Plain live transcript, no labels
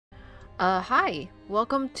Hi!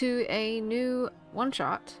 Welcome to a new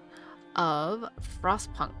one-shot of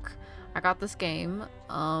Frostpunk. I got this game,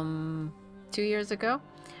 2 years ago,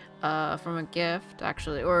 from a gift,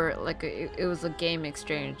 actually, or like it was a game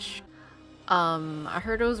exchange. I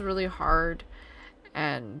heard it was really hard,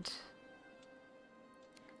 and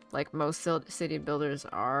like most city builders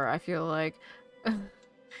are, I feel like.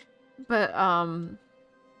 But,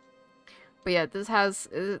 But yeah, it has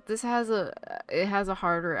a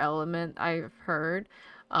harder element, I've heard.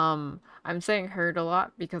 I'm saying heard a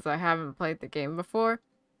lot because I haven't played the game before.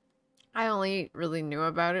 I only really knew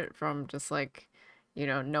about it from just like,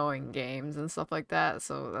 knowing games and stuff like that.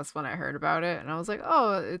 So that's when I heard about it and I was like,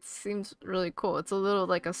 "Oh, it seems really cool." It's a little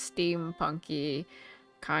like a steampunky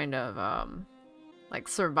kind of like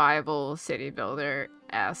survival city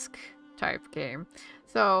builder-esque type game.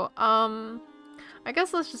 So, I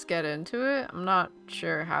guess let's just get into it. I'm not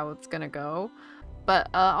sure how it's gonna go,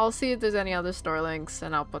 but I'll see if there's any other store links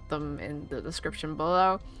and I'll put them in the description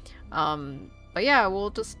below. But yeah,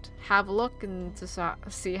 we'll just have a look and to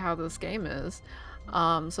see how this game is.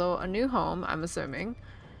 So a new home, I'm assuming.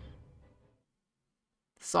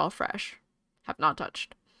 It's all fresh. Have not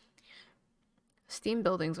touched. Steam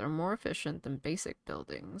buildings are more efficient than basic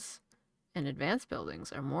buildings, and advanced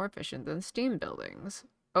buildings are more efficient than steam buildings.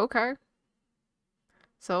 Okay.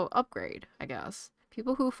 So upgrade, I guess.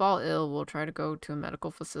 People who fall ill will try to go to a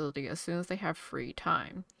medical facility as soon as they have free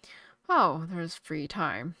time. Oh, there's free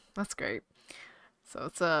time. That's great. So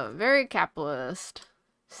it's a very capitalist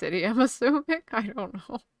city, I'm assuming. I don't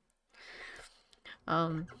know.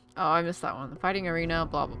 Oh, I missed that one. The fighting arena,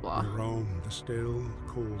 blah, blah, blah. We roam the still,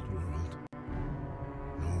 cold world.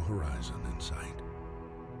 No horizon in sight.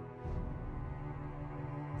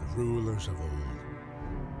 The rulers of old,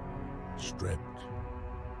 stripped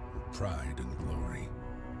of pride and glory.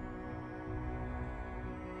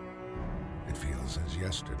 It feels as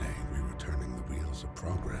yesterday we were turning the wheels of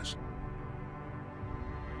progress.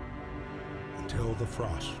 Until the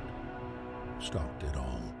frost stopped it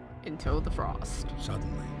all. Until the frost.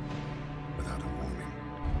 Suddenly, without a warning.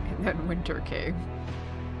 And then winter came.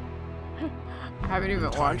 I haven't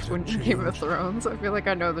even watched Game of Thrones. I feel like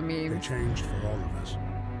I know the meme. They changed for all of us,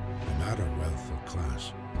 no matter wealth or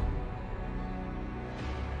class.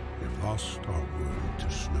 We've lost our world to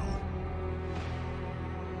snow.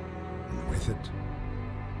 And with it,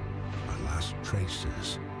 our last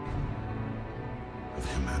traces of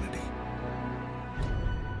humanity.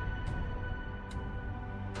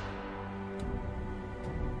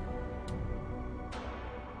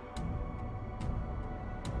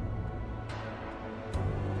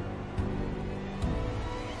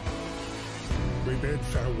 We bid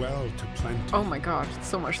farewell to plenty. Oh my god, it's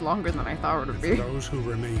so much longer than I thought it would be. For those who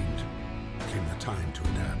remained, came the time to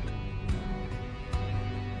adapt.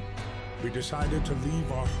 We decided to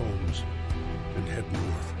leave our homes and head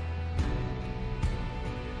north.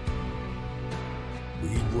 We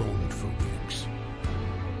roamed for weeks,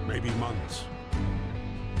 maybe months,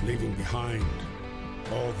 leaving behind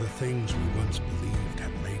all the things we once believed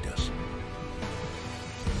had made us.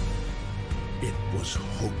 It was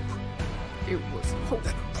hope. It was hope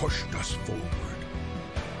that pushed us forward.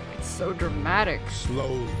 It's so dramatic.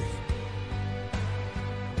 Slowly,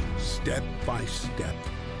 step by step.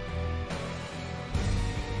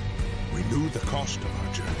 We knew the cost of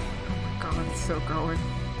our journey. Oh my god, it's so going.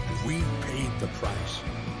 And we paid the price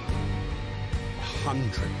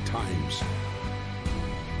 100 times.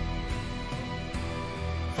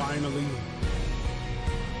 Finally,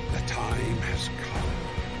 the time has come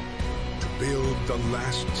to build the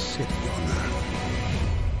last city on Earth.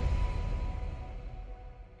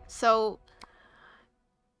 So,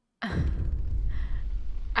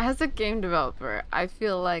 as a game developer, I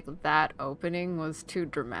feel like that opening was too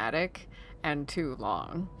dramatic and too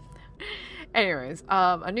long. Anyways,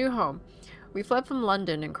 a new home. We fled from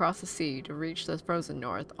London and crossed the sea to reach the frozen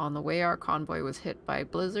north. On the way, our convoy was hit by a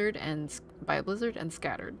blizzard and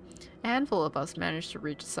scattered. A handful of us managed to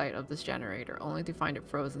reach the site of this generator, only to find it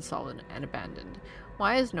frozen solid and abandoned.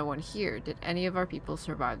 Why is no one here? Did any of our people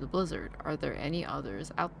survive the blizzard? Are there any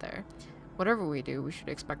others out there? Whatever we do, we should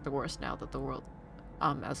expect the worst now that the world,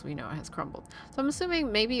 as we know it, has crumbled. So I'm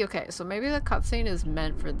assuming maybe the cutscene is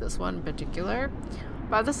meant for this one in particular,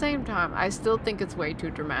 but at the same time, I still think it's way too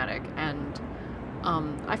dramatic, and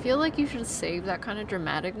I feel like you should save that kind of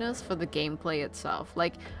dramaticness for the gameplay itself.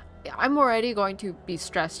 Like, I'm already going to be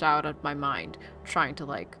stressed out of my mind trying to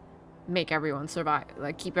like make everyone survive,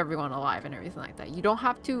 like keep everyone alive and everything like that. You don't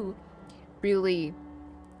have to really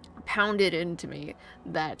pound it into me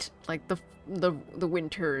that like the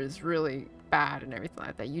winter is really bad and everything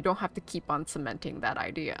like that. You don't have to keep on cementing that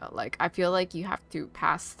idea. Like, I feel like you have to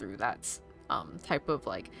pass through that type of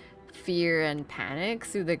like fear and panic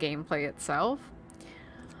through the gameplay itself.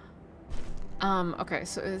 Okay,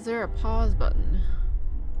 so is there a pause button?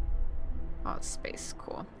 Oh, space,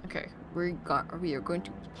 cool. Okay, we are going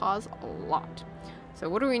to pause a lot. So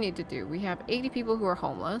what do we need to do? We have 80 people who are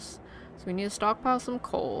homeless. So we need to stockpile some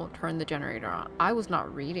coal, turn the generator on. I was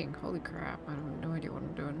not reading. Holy crap, I have no idea what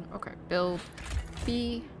I'm doing. Okay, build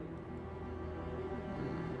B.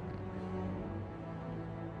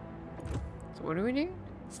 So what do we need?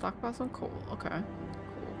 Stockpile some coal. Okay.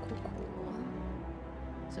 Cool.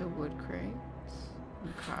 So wood crates.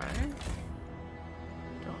 Okay.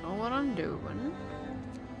 Don't know what I'm doing.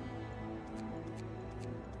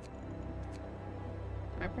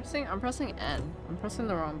 I'm pressing N. I'm pressing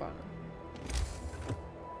the wrong button. There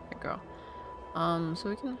we go. So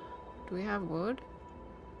we can, do we have wood?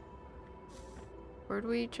 Where do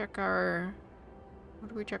we check our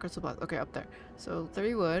supplies? Okay, up there. So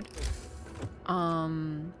 3 wood.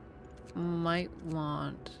 Might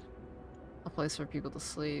want a place for people to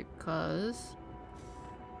sleep, cause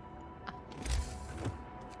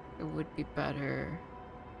it would be better.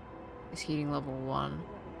 Is heating level 1.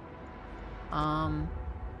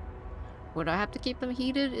 Would I have to keep them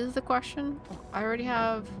heated is the question? I already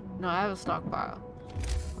have... No, I have a stockpile.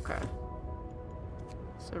 Okay.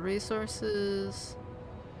 So resources...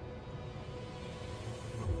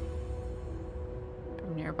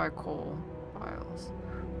 Nearby coal piles.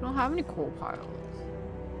 I don't have any coal piles.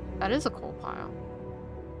 That is a coal pile.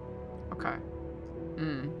 Okay.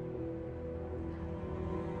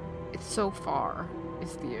 It's so far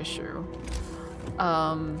is the issue.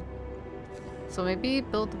 So maybe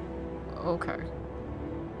build... Okay.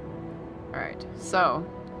 Alright, so...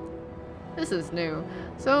 This is new.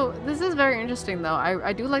 So, this is very interesting though.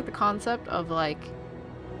 I do like the concept of like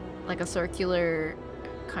a circular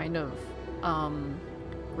kind of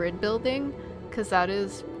grid building, because that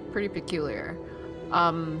is pretty peculiar.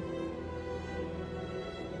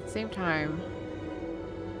 Same time...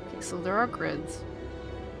 Okay, so there are grids.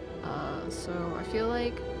 So I feel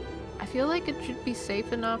like it should be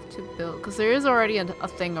safe enough to build, because there is already a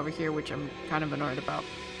thing over here which I'm kind of annoyed about.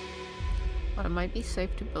 But it might be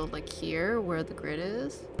safe to build like here where the grid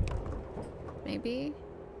is. Maybe.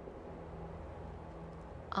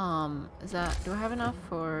 Is that, do I have enough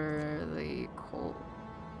for the coal?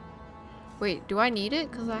 Wait, do I need it?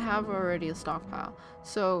 Because I have already a stockpile.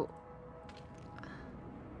 So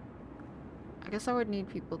I guess I would need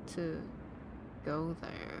people to go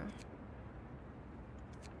there.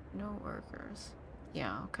 No workers.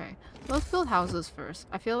 Yeah, okay. Let's build houses first.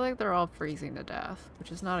 I feel like they're all freezing to death,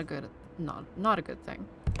 which is not a good not a good thing.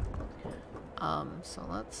 So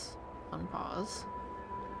let's unpause.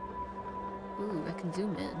 Ooh, I can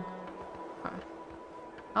zoom in. Okay.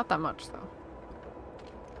 Not that much though.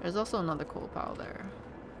 There's also another coal pile there.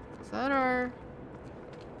 Is that our...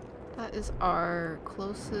 That is our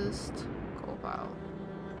closest coal pile.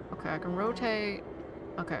 Okay, I can rotate.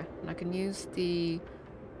 Okay, and I can use the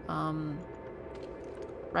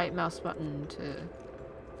right mouse button to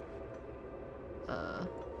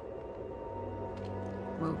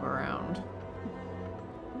move around.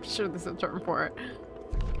 I'm sure there's a term for it.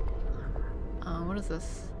 What is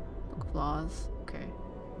this? Book of laws. Okay.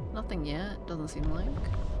 Nothing yet, doesn't seem like.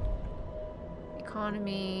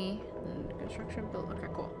 Economy and construction build. Okay,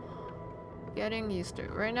 cool. Getting used to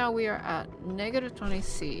it. Right now we are at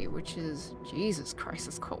 -20°C, which is, Jesus Christ,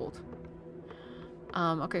 it's cold.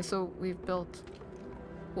 Okay, so we've built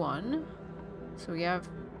 1. So we have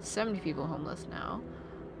 70 people homeless now.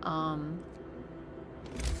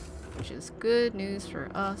 Which is good news for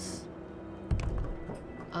us.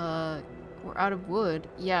 We're out of wood.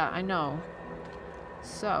 Yeah, I know.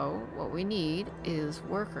 So what we need is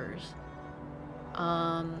workers.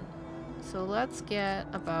 So let's get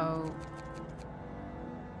about...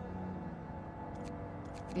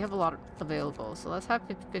 We have a lot available, so let's have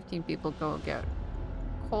 15 people go get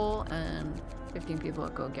coal and 15 people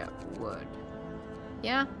go get wood.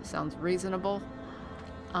 Yeah, sounds reasonable.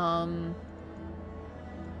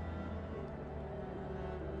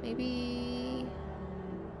 Maybe...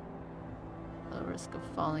 The risk of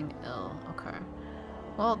falling ill. Okay.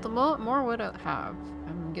 Well, the more wood I have,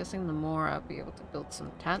 I'm guessing the more I'll be able to build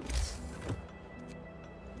some tents.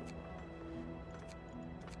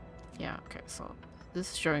 Yeah, okay, so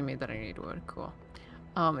this is showing me that I need wood. Cool.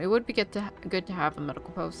 It would be good to have a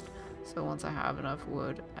medical post, so once I have enough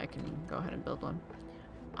wood, I can go ahead and build one.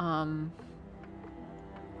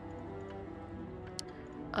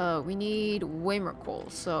 We need way more coal,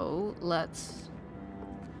 so let's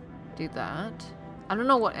do that. I don't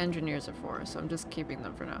know what engineers are for, so I'm just keeping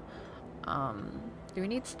them for now. Do we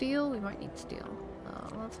need steel? We might need steel.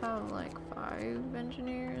 Let's have like 5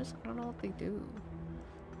 engineers. I don't know what they do.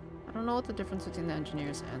 I don't know what the difference between the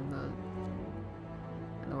engineers and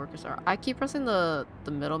the workers are. I keep pressing the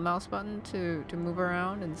middle mouse button to move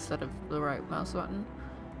around instead of the right mouse button.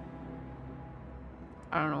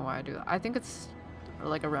 I don't know why I do that. I think it's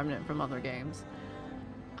like a remnant from other games.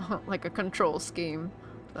 Like a control scheme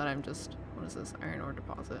that I'm just... What is this? Iron ore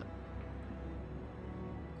deposit.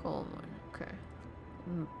 Coal mine. Okay.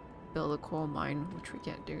 Build a coal mine, which we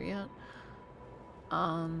can't do yet.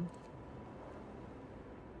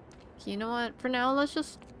 You know what? For now, let's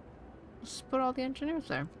just put all the engineers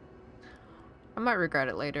there. I might regret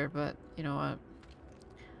it later, but you know what?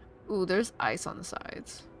 Ooh, there's ice on the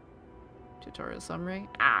sides. Tutorial summary.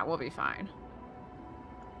 Ah, we'll be fine.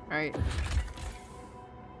 Right?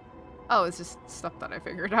 Oh, it's just stuff that I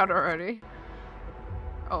figured out already.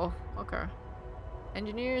 Oh, okay.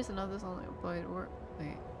 Engineers and others only employed work.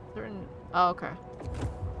 Wait, certain. Oh, okay.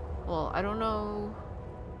 Well, I don't know.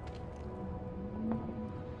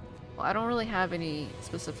 Well, I don't really have any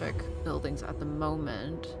specific buildings at the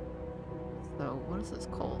moment. So, what is this?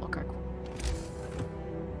 Coal. Okay, cool.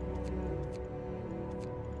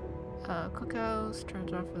 Cookhouse,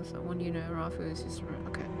 turns office, 1 unit raw food is used for.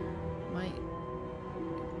 Okay. Might.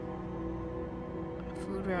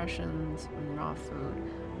 Food rations and raw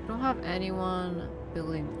food. I don't have anyone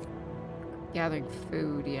gathering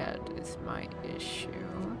food yet is my issue.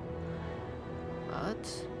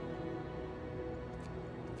 But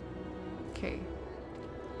okay.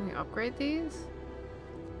 Can we upgrade these?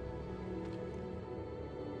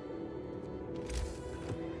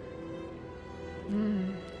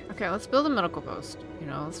 Okay, let's build a medical post. You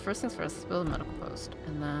know, first things first, let's build a medical post.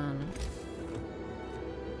 And then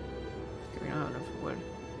okay, we don't have enough wood.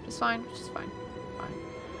 Just fine, just fine.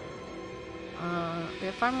 We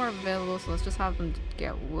have 5 more available, so let's just have them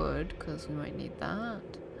get wood, because we might need that.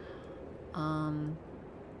 Don't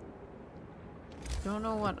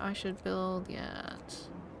know what I should build yet.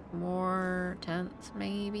 More tents,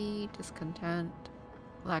 maybe? Discontent.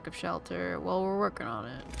 Lack of shelter. Well, we're working on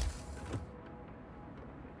it.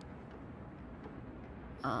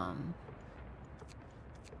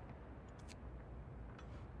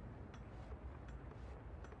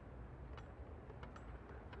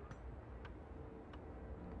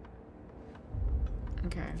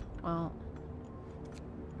 Okay, well,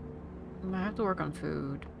 I might have to work on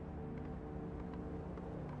food.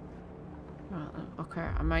 Okay,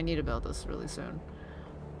 I might need to build this really soon.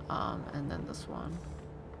 And then this one.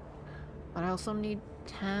 But I also need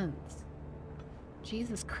tents.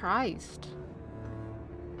 Jesus Christ.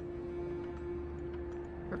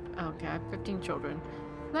 Okay, I have 15 children.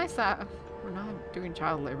 Nice that we're not doing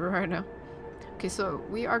child labor right now. Okay, so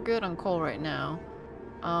we are good on coal right now.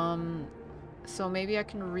 So maybe I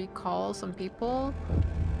can recall some people.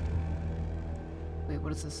 Wait,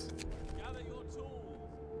 what is this?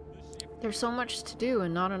 There's so much to do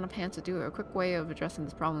and not enough hands to do it. A quick way of addressing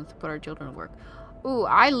this problem is to put our children to work. Ooh,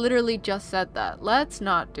 I literally just said that. Let's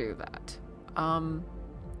not do that. Open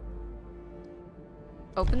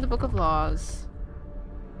the Book of Laws.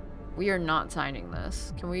 We are not signing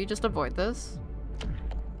this. Can we just avoid this?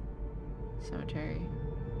 Cemetery.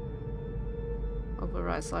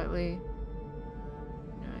 Override slightly.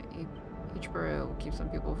 Each borough will keep some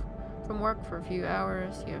people from work for a few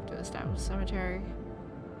hours. You have to establish a cemetery.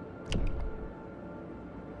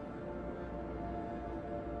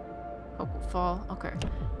 Hope will fall. Okay.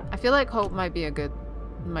 I feel like hope might be a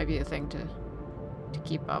thing to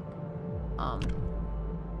keep up.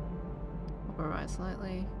 Override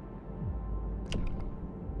slightly.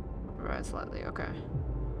 Override slightly. Okay.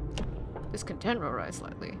 Discontent will rise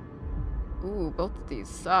slightly. Ooh, both of these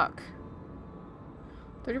suck.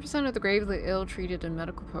 30% of the gravely ill treated in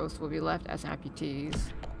medical posts will be left as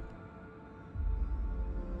amputees.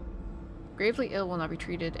 Gravely ill will not be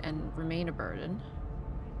treated and remain a burden.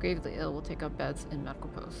 Gravely ill will take up beds in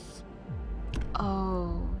medical posts.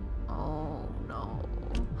 Oh no.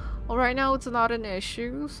 Well, right now it's not an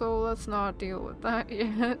issue, so let's not deal with that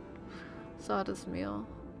yet. Sawdust meal.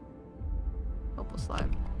 Hope will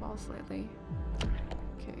fall slightly.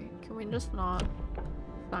 Okay, can we just not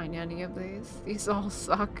sign any of these? These all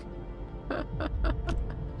suck. You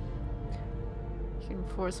can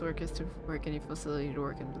force workers to work any facility to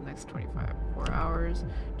work in the next 24 hours.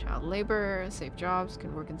 Child labor, safe jobs,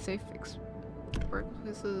 can work in safe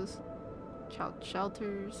workplaces. Child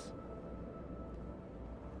shelters.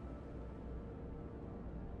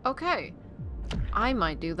 Okay. I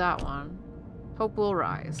might do that one. Hope will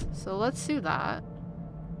rise. So let's do that.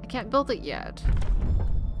 I can't build it yet.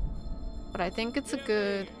 But I think it's a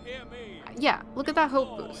good... Yeah, look at that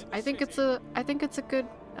hope boost. I think it's a good...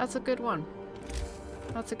 That's a good one.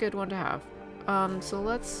 That's a good one to have. So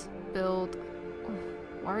let's build...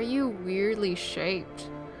 Why are you weirdly shaped?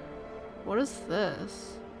 What is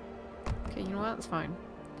this? Okay, you know what? It's fine.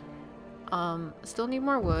 Still need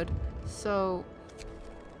more wood. So...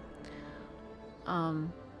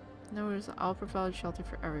 No, there's I'll provide shelter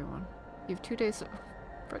for everyone. You have 2 days to...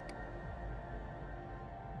 Frick.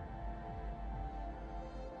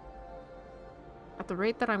 At the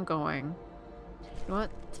rate that I'm going... You know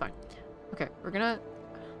what? It's fine. Okay, we're gonna...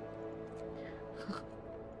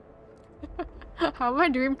 How am I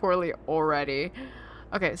doing poorly already?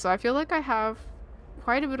 Okay, so I feel like I have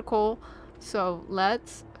quite a bit of coal. So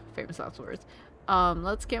let's... Famous last words.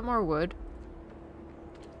 Let's get more wood.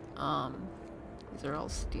 These are all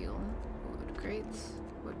steel. Wood crates.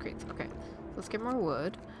 Wood crates. Okay. Let's get more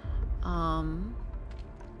wood.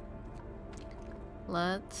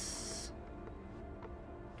 Let's...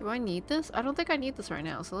 Do I need this? I don't think I need this right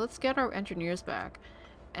now. So let's get our engineers back.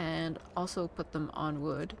 And also put them on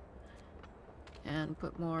wood. And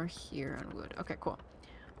put more here on wood. Okay, cool.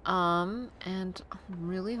 And I'm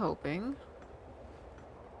really hoping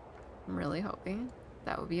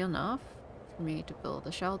that would be enough for me to build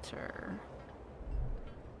a shelter.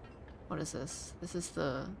 What is this? This is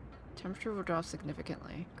the temperature will drop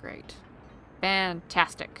significantly. Great.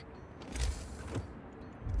 Fantastic.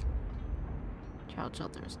 Child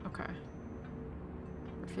shelters. Okay.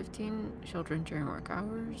 For 15 children during work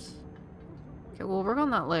hours. Okay, we'll work on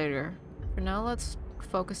that later. For now, let's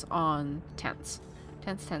focus on tents.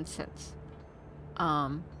 Tents.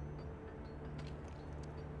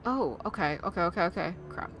 Oh, okay.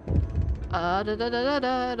 Crap.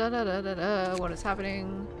 What is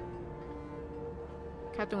happening?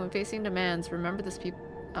 Captain, when facing demands, remember this.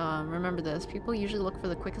 People usually look for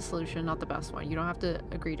the quickest solution, not the best one. You don't have to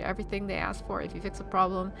agree to everything they ask for. If you fix a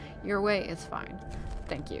problem your way, it's fine.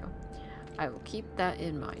 Thank you. I will keep that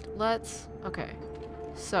in mind. Okay.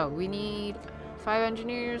 So, we need 5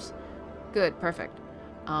 engineers. Good, perfect.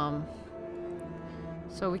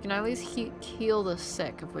 So we can at least heal the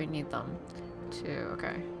sick if we need them to.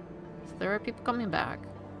 Okay. So there are people coming back.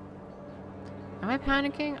 Am I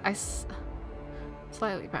panicking?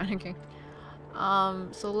 Slightly panicking.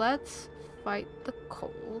 So let's fight the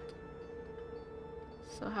cold.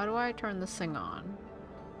 So how do I turn this thing on?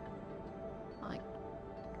 Like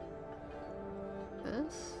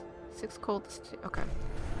this? 6 cold. Okay.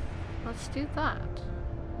 Let's do that.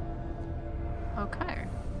 Okay.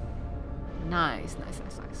 Nice.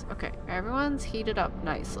 Okay, everyone's heated up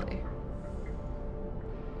nicely.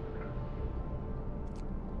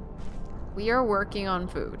 We are working on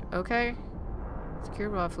food, okay? Secure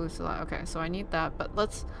raw food supply. Okay, so I need that, but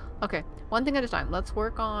let's... Okay, one thing at a time. Let's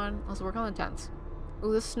work on the tents.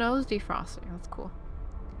 Ooh, the snow's defrosting. That's cool.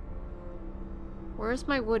 Where's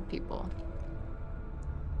my wood, people?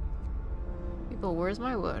 People, where's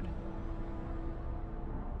my wood?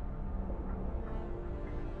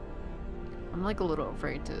 I'm like a little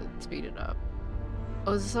afraid to speed it up.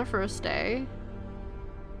 Oh, is this our first day?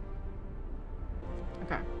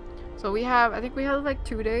 Okay. So I think we have like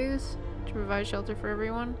 2 days to provide shelter for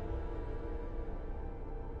everyone.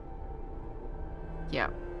 Yeah.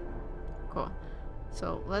 Cool.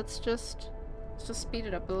 So let's just speed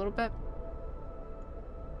it up a little bit.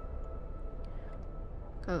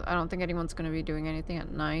 Cause I don't think anyone's gonna be doing anything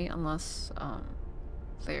at night unless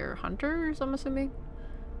they're hunters, I'm assuming.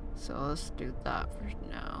 So let's do that for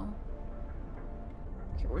now.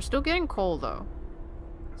 Okay, we're still getting coal though.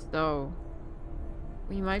 So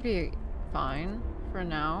we might be fine for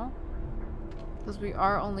now. Because we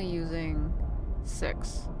are only using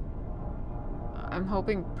 6. I'm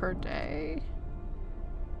hoping per day.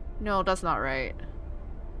 No, that's not right.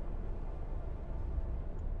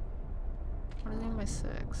 What is in my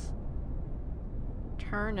 6?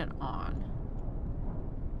 Turn it on.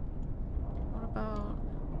 What about...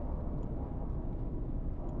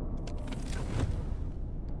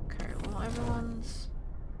 Okay, well everyone's...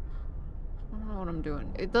 I don't know what I'm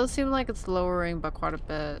doing. It does seem like it's lowering by quite a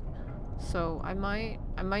bit. So I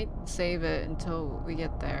might save it until we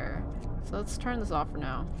get there. So let's turn this off for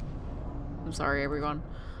now. I'm sorry everyone.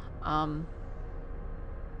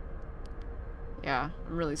 Yeah,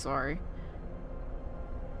 I'm really sorry.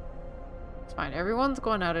 It's fine. Everyone's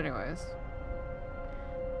going out anyways.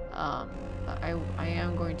 But I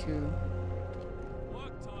am going to...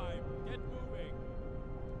 Work time. Get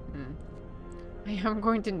moving. I am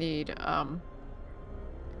going to need,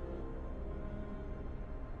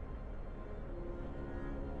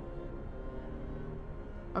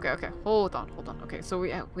 Okay, okay. Hold on, hold on. Okay, so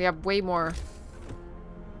we have way more.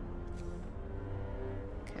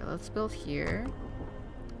 Okay, let's build here.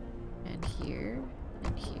 And here.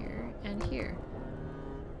 And here. And here.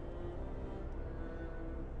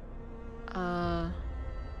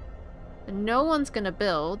 No one's gonna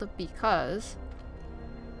build because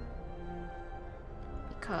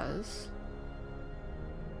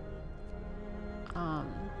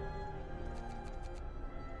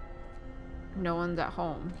no one's at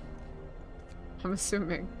home. I'm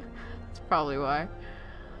assuming. That's probably why.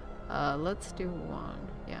 Let's do one.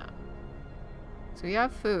 Yeah. So we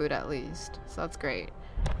have food at least, so that's great.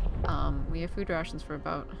 We have food rations for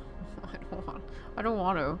about I don't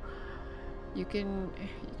want to. You can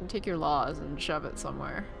take your laws and shove it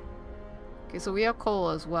somewhere. Okay, so we have coal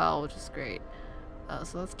as well, which is great.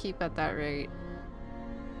 So let's keep at that rate.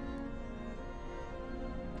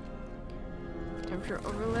 Temperature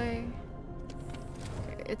overlay.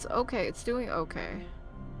 Okay, it's okay. It's doing okay.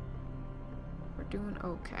 We're doing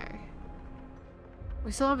okay.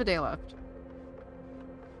 We still have a day left.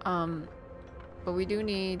 But we do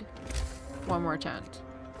need one more tent.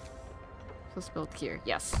 Let's build here.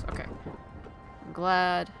 Yes. Okay. I'm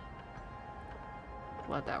glad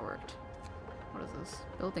that worked. What is this?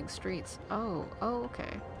 Building streets. Oh,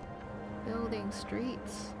 okay. Building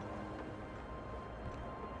streets.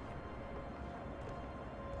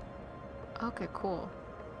 Okay, cool.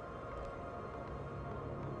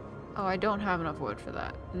 Oh, I don't have enough wood for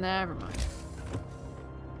that. Never mind.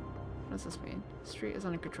 What does this mean? Street is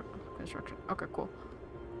under construction. Okay, cool.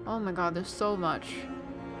 Oh my god, there's so much.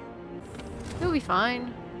 They'll be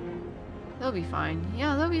fine. They'll be fine.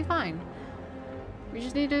 Yeah, they'll be fine. We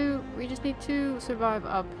just need to survive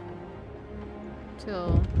up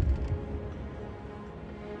till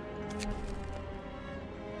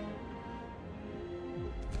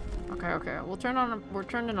okay. We're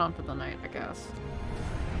turning on for the night, I guess.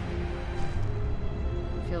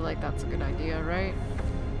 I feel like that's a good idea, right?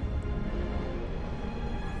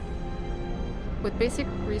 With basic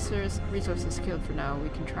resources secured for now, we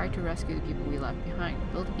can try to rescue the people we left behind.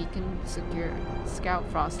 Build a beacon, scout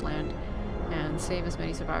Frostland, and save as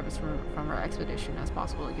many survivors from our expedition as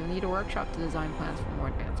possible. You'll need a workshop to design plans for more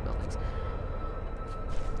advanced buildings.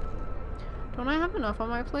 Don't I have enough on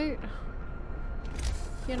my plate?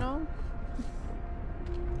 You know?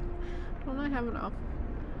 Don't I have enough?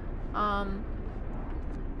 How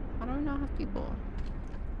do I not have people?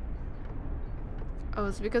 Oh,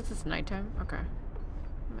 it's because it's nighttime? Okay.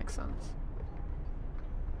 That makes sense.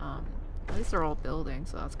 At least they're all building,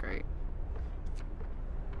 so that's great.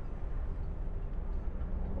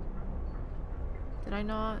 Did I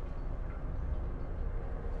not?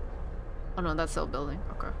 Oh no, that's still building.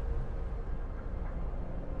 Okay.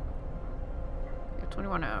 Yeah,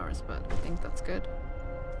 21 hours, but I think that's good.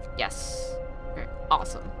 Yes! Okay,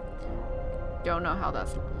 awesome. Don't know how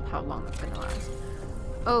long that's gonna last.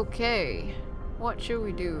 Okay. What should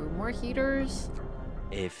we do? More heaters?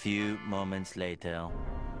 A few moments later.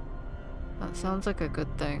 That sounds like a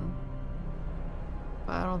good thing.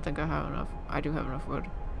 But I don't think I have enough. I do have enough wood.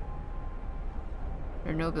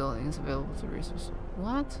 There are no buildings available to resource.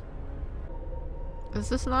 What? Is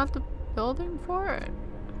this not the building for it?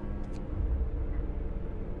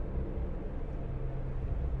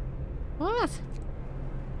 What?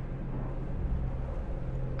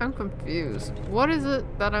 I'm confused. What is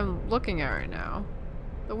it that I'm looking at right now?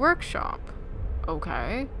 The workshop.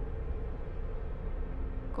 Okay.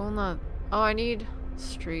 Go on the... Oh, I need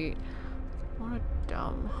street. What a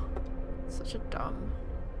dumb. Such a dumb.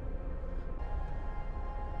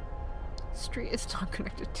 Street is not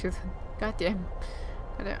connected to the... Goddamn.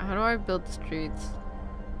 How do I build the streets?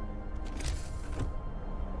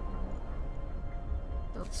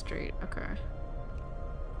 Build street. Okay.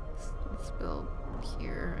 Let's build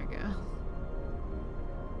here, I guess.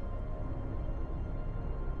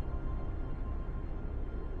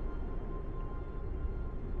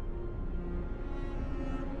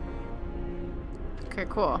 Okay,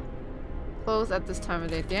 cool. Close at this time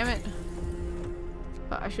of day. Damn it.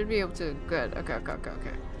 But I should be able to... Good. Okay.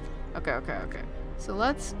 Okay. So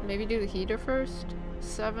let's maybe do the heater first.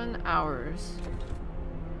 7 hours.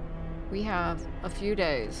 We have a few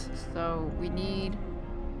days. So we need...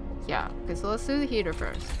 Yeah. Okay, so let's do the heater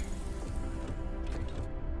first.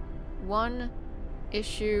 One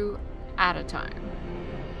issue at a time.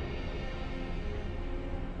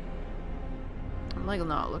 I'm like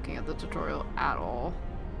not looking at the tutorial at all.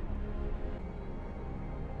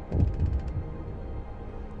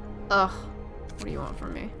 Ugh. What do you want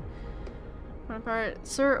from me? Part.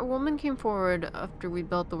 Sir, a woman came forward after we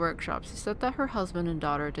built the workshop. She said that her husband and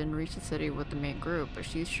daughter didn't reach the city with the main group, but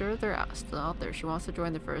she's sure they're still out there. She wants to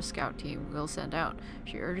join the first scout team we'll send out.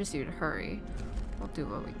 She urges you to hurry. We'll do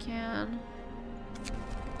what we can.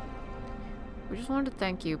 We just wanted to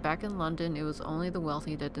thank you. Back in London, it was only the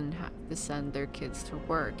wealthy that didn't have to send their kids to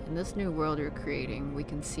work. In this new world you're creating, we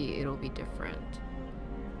can see it'll be different.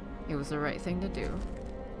 It was the right thing to do.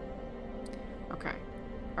 Okay.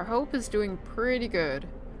 Our hope is doing pretty good.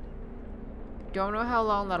 Don't know how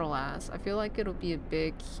long that'll last. I feel like it'll be a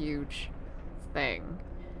big, huge thing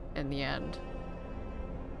in the end.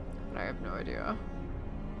 But I have no idea.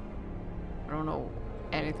 I don't know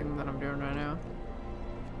anything that I'm doing right now.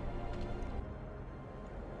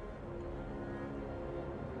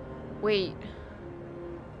 Wait.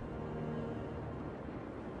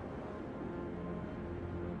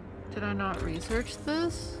 Did I not research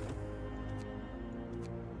this?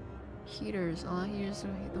 Heaters. Allow heaters to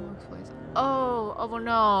heat the workplace. Oh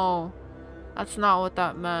no. That's not what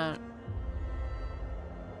that meant.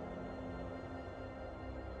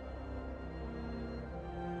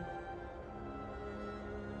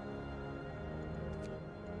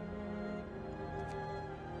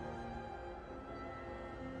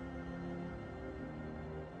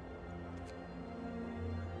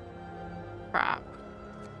 Crap.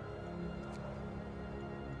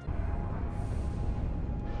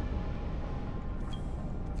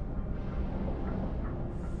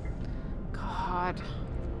 God.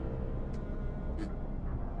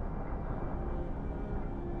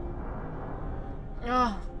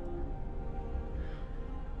 Oh.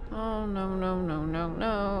 Oh no, no, no, no,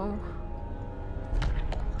 no.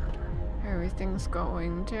 Everything's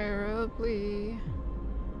going terribly.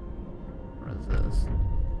 What is this?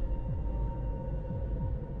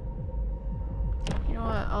 You know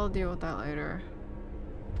what? I'll deal with that later.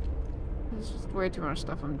 There's just way too much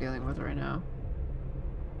stuff I'm dealing with right now.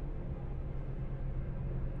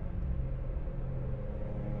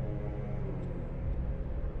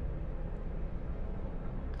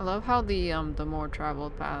 I love how the more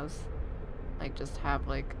traveled paths like just have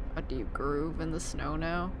like a deep groove in the snow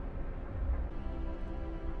now.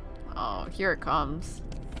 Oh, here it comes.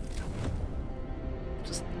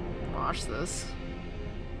 Just watch this.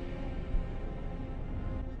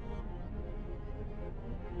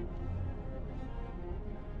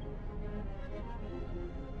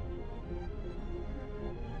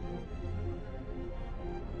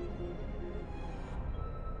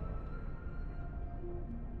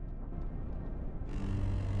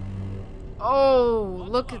 Oh,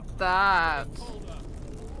 look at that.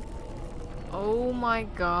 Oh my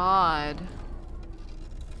god.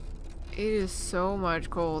 It is so much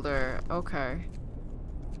colder. Okay.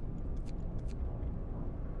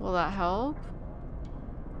 Will that help?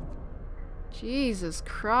 Jesus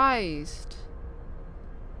Christ.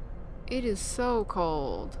 It is so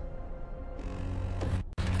cold.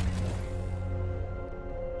 The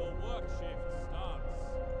work shift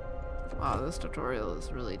starts. Wow, this tutorial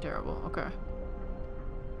is really terrible. Okay.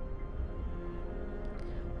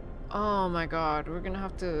 Oh my god, we're gonna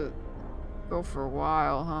have to go for a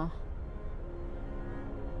while, huh?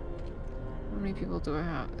 How many people do I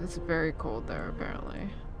have? It's very cold there, apparently.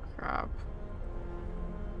 Crap.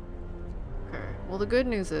 Okay, well the good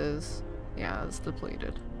news is, yeah, it's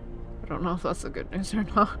depleted. I don't know if that's the good news or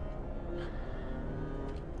not.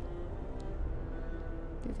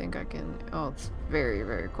 Do you think I can? Oh, it's very,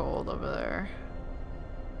 very cold over there.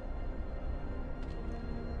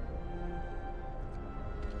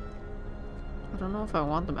 I don't know if I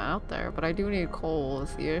want them out there, but I do need coal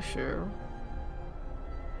is the issue.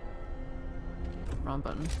 Wrong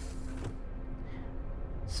button.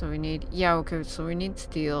 So we need, yeah, okay, so we need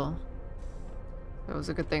steel. It was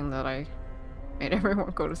a good thing that I made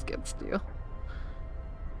everyone go to get steel.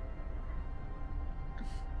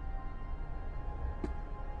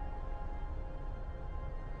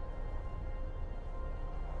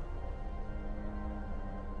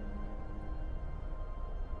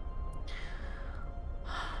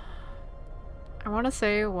 I want to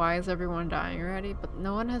say, why is everyone dying already? But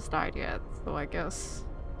no one has died yet, so I guess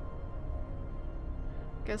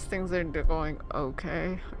things are going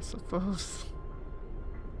okay, I suppose.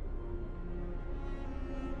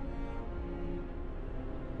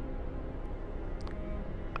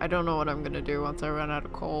 I don't know what I'm gonna do once I run out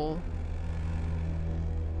of coal.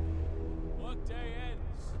 Workday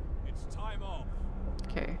ends. It's time off.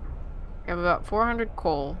 Okay. We have about 400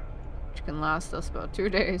 coal, which can last us about 2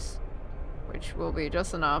 days. Which will be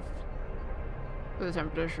just enough for the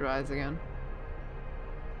temperature to rise again.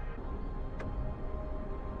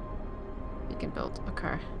 Beacon built.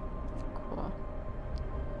 Okay. Cool.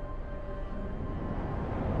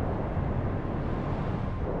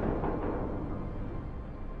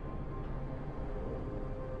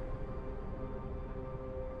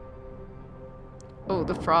 Oh,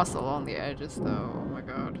 the frost along the edges though. Oh my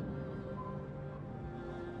god.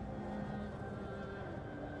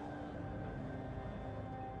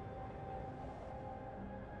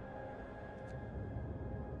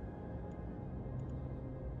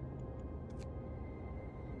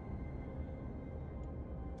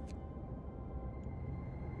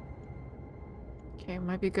 Okay, it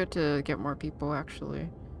might be good to get more people actually.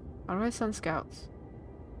 How do I send scouts?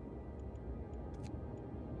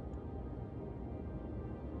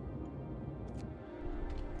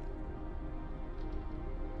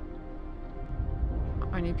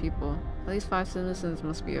 I need people. At least 5 citizens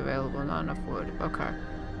must be available, not enough wood. Okay.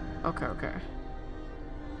 Okay, okay.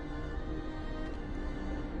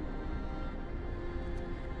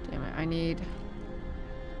 Damn it, I need...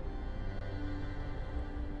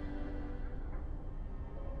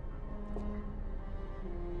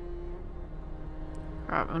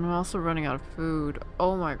 Crap, and I'm also running out of food.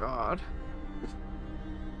 Oh my god.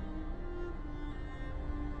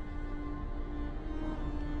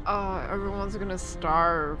 Oh, everyone's gonna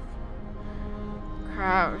starve.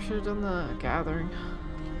 Crap, I should have done the gathering.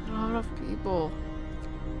 I don't have enough people.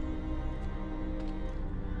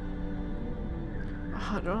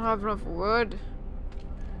 Oh, I don't have enough wood.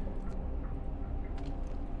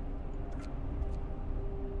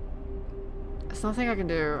 There's nothing I can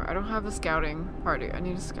do. I don't have a scouting party. I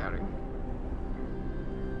need a scouting.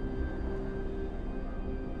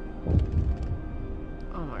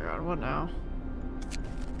 Oh my god, what now?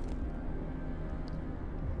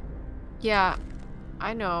 Yeah,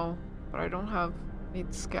 I know, but I don't have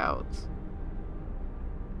need scouts.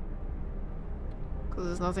 Cause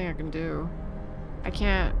there's nothing I can do. I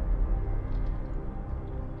can't.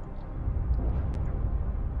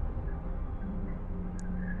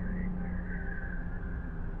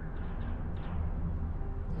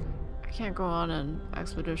 I can't go on an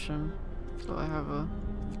expedition until I have a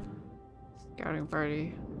scouting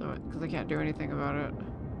party, because I can't do anything about it.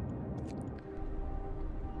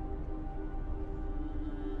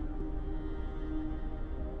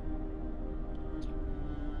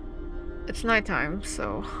 It's nighttime,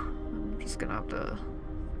 so I'm just gonna have to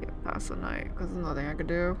get past the night because there's nothing I can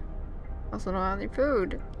do. I also don't have any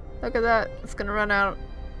food. Look at that, it's gonna run out.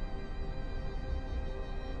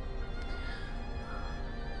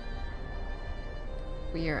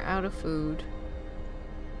 We are out of food.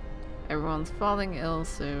 Everyone's falling ill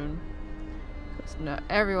soon. Because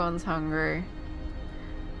everyone's hungry.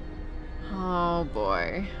 Oh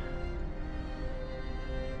boy.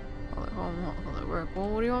 All at home, all at work. Well,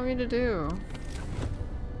 what do you want me to do?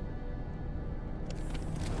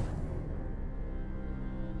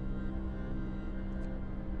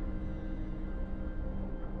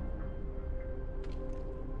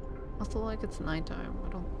 Also, like, it's nighttime.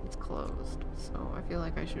 It's closed. So I feel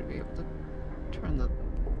like I should be able to turn the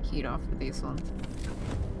heat off for these ones.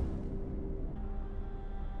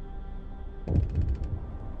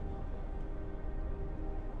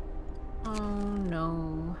 Oh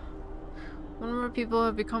no. One more people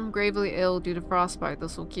have become gravely ill due to frostbite.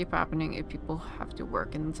 This will keep happening if people have to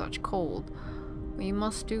work in such cold. We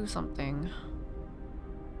must do something.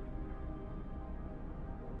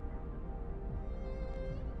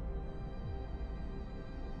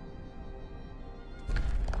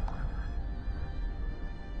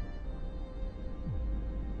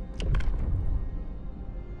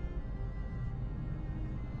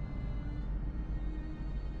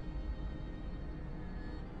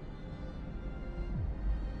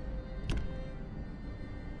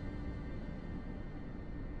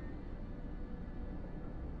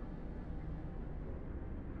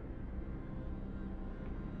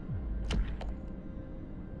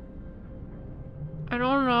 I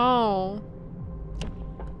don't know.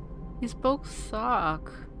 These both suck.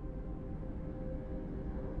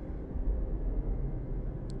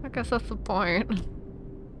 I guess that's the point.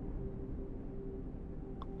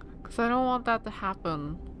 Because I don't want that to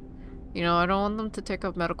happen. You know, I don't want them to take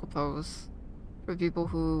up medical posts for people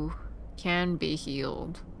who can be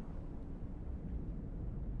healed.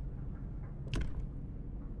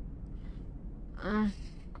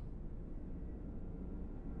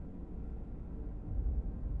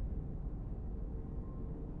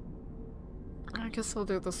 I guess I'll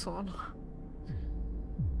do this one.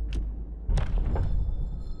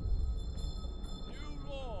 New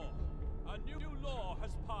law! A new law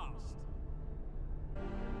has passed.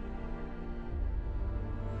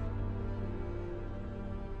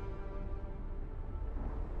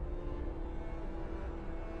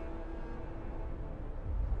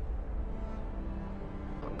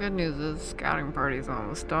 Good news is scouting party's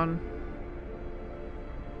almost done.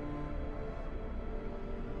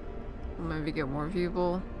 We'll maybe get more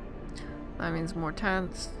people. That means more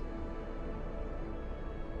tents.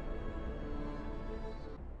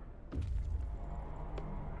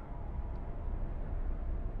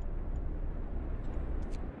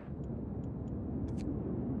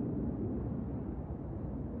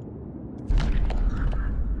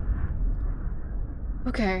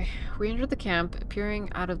 Okay, we entered the camp. Appearing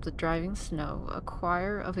out of the driving snow, a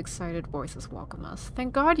choir of excited voices welcome us.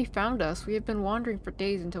 Thank God you found us. We have been wandering for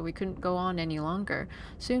days until we couldn't go on any longer.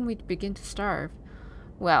 Soon we'd begin to starve.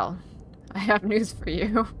 Well, I have news for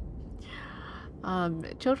you.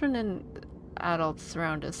 Children and adults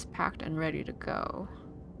surround us, packed and ready to go.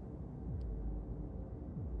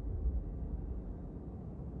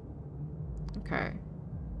 Okay.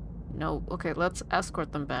 No, okay, let's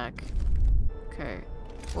escort them back. Okay.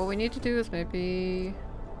 What we need to do is maybe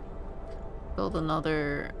build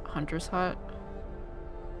another hunter's hut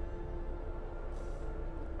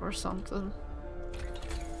or something.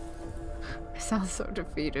 I sound so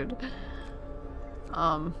defeated.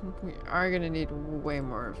 We are gonna need way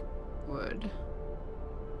more wood.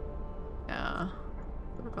 Yeah.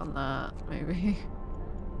 Work on that, maybe.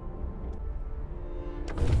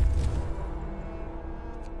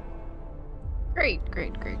 Great,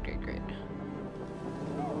 great, great, great, great.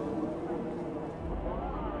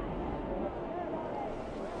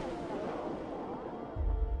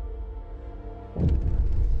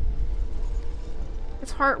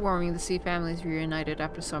 It's heartwarming to see families reunited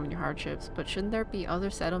after so many hardships, but shouldn't there be other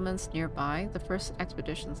settlements nearby? The first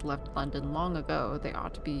expeditions left London long ago. They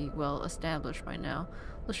ought to be well established by now.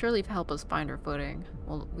 Will surely help us find our footing.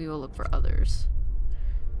 We will look for others.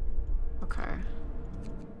 Okay.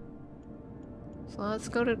 So let's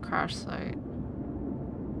go to the crash site.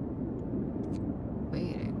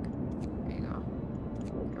 Waiting. There you go.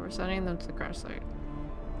 Okay, we're sending them to the crash site.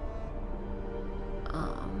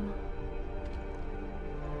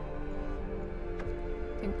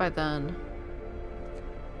 I think by then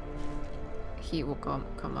heat will come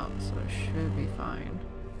up, so it should be fine.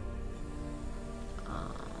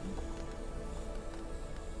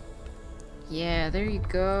 Yeah, there you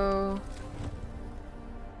go.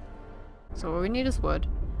 So what we need is wood,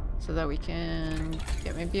 so that we can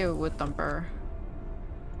get maybe a wood thumper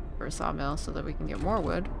or a sawmill, so that we can get more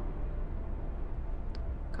wood.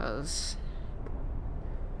 Because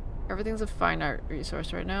everything's a finite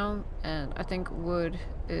resource right now, and I think wood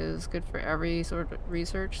is good for every sort of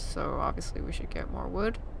research, so obviously we should get more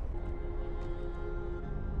wood.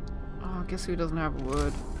 Oh, guess who doesn't have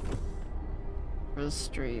wood? For the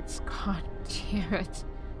streets. God damn it.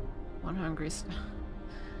 One hungry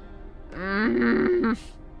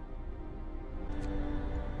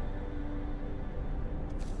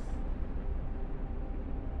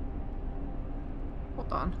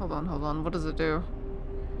Hold on. What does it do?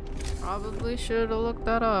 Probably should have looked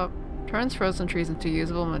that up. Turns frozen trees into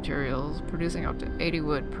usable materials, producing up to 80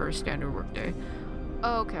 wood per standard workday.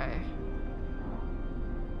 Okay.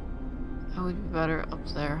 That would be better up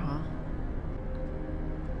there, huh?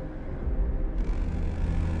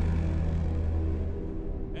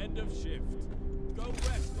 End of shift. Go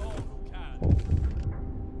rest all who can.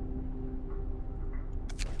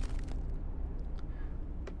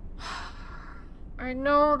 I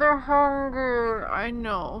know they're hungry. I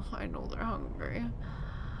know they're hungry.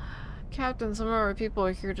 Captain, some of our people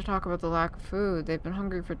are here to talk about the lack of food. They've been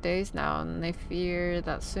hungry for days now, and they fear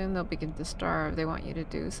that soon they'll begin to starve. They want you to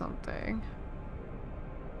do something.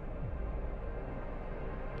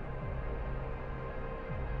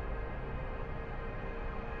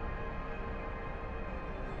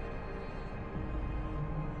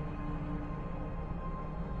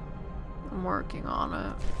 I'm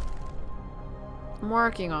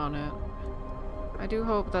working on it. I do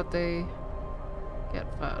hope that they get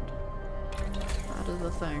fed. That is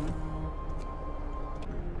the thing.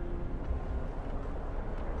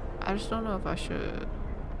 I just don't know if I should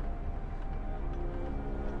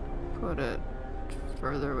put it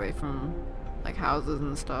further away from like houses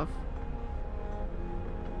and stuff.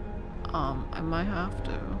 I might have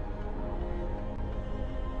to.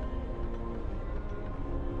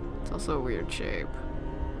 It's also a weird shape.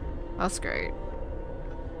 That's great.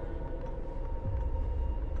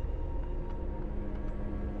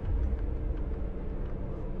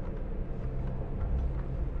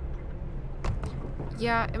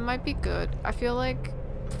 Yeah, it might be good. I feel like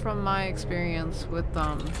from my experience with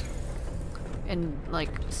in like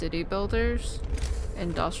city builders,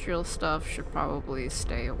 industrial stuff should probably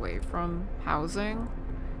stay away from housing,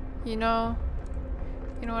 you know?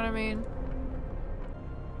 You know what I mean?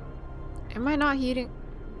 Am I not eating?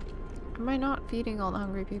 Am I not feeding all the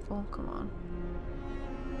hungry people? Come on.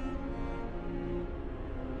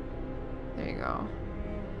 There you go.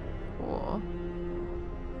 Cool.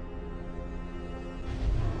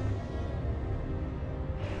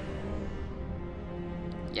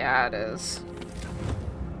 Yeah, it is.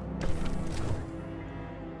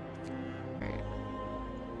 Right.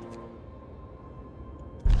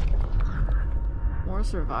 More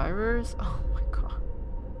survivors? Oh my god.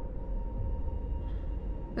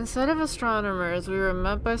 Instead of astronomers, we were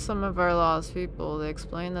met by some of our lost people. They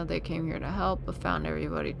explained that they came here to help, but found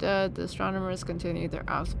everybody dead. The astronomers continued their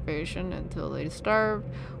observation until they starved.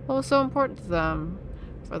 What was so important to them?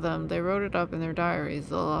 For them, they wrote it up in their diaries.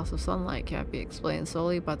 The loss of sunlight can't be explained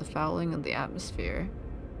solely by the fouling of the atmosphere.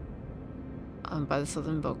 By the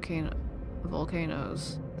southern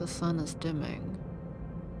volcanoes. The sun is dimming.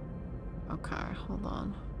 Okay, hold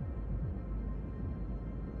on.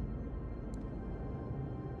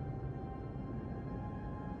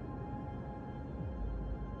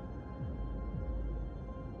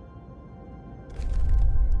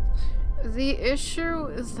 The issue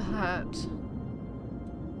is that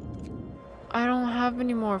I don't have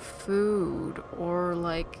any more food or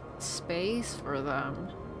like space for them,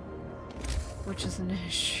 which is an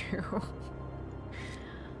issue.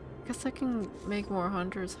 I guess I can make more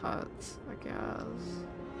hunters' huts, I guess.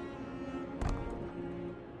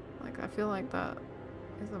 Like, I feel like that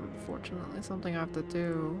is unfortunately something I have to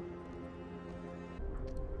do.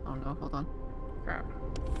 Oh no, hold on. Crap.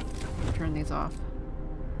 Turn these off.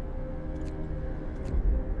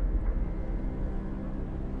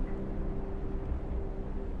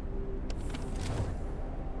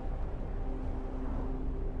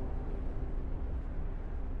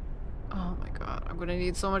 Oh my god, I'm gonna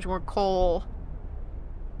need so much more coal.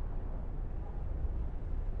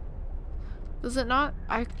 Does it not?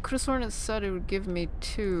 I could have sworn it said it would give me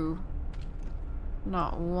 2,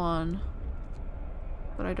 not 1.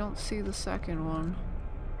 But I don't see the second one.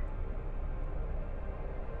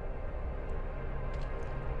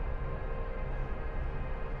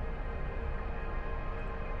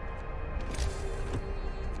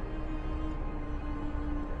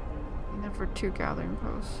 Never 2 gathering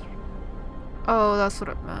posts. Oh, that's what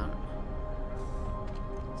it meant.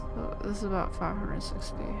 So this is about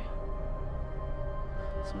 560.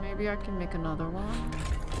 So maybe I can make another one.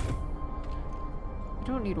 I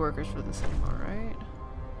don't need workers for this anymore, right?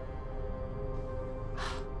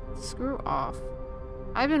 Screw off.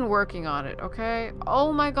 I've been working on it, okay?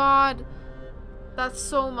 Oh my god! That's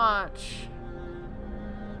so much.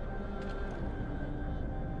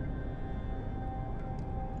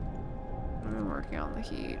 I've been working on the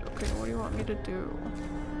heat. Okay, what do you want me to do?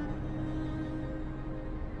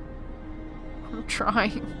 I'm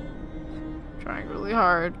trying. Trying really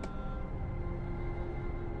hard.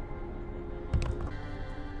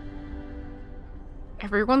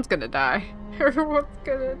 Everyone's gonna die. Everyone's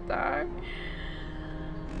gonna die.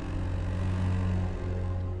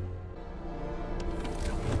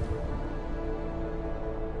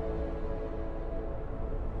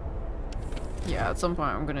 Yeah, at some point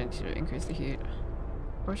I'm gonna need to increase the heat.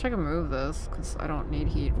 I wish I could move this, because I don't need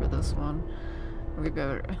heat for this one. We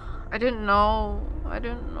better... I didn't know. I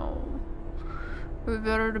didn't know. It would be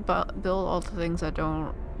better to build all the things that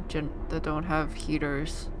don't have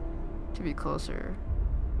heaters to be closer.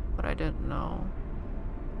 But I didn't know.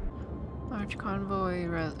 Large convoy.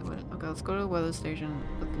 Okay, let's go to the weather station.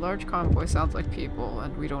 But the large convoy sounds like people,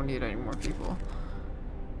 and we don't need any more people.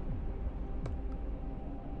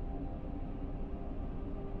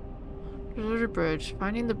 Deserted bridge.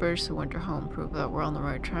 Finding the bridge to Winter Home proved that we're on the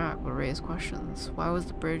right track, but raised questions. Why was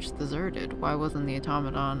the bridge deserted? Why wasn't the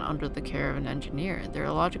automaton under the care of an engineer? There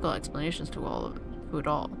are logical explanations to it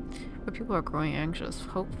all. But people are growing anxious.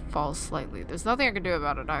 Hope falls slightly. There's nothing I can do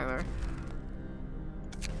about it either.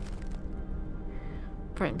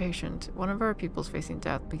 Frightened patient. One of our people's facing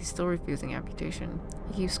death, but he's still refusing amputation.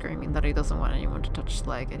 He keeps screaming that he doesn't want anyone to touch his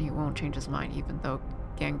leg, and he won't change his mind even though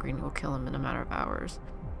gangrene will kill him in a matter of hours.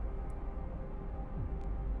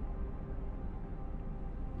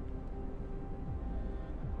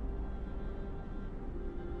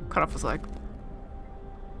 Cut off his leg.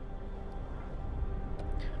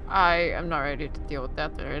 I am not ready to deal with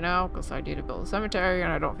that right now because I need to build a cemetery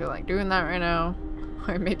and I don't feel like doing that right now.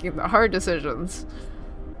 I'm making the hard decisions.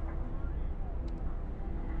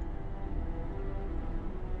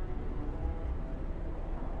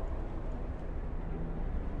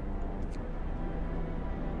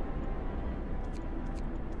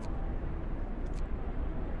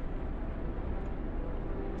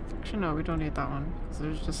 Actually, no, we don't need that one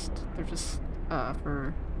because they're just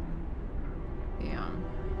for the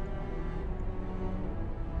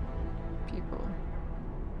people.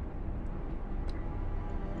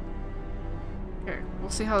 Okay, we'll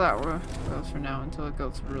see how that goes for now until it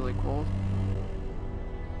goes really cold.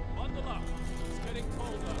 Bundle up. It's getting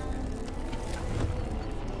colder.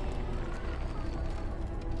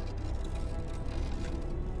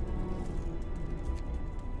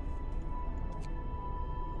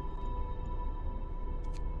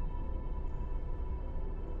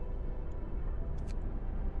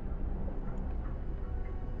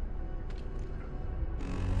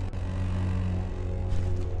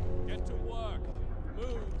 Get to work.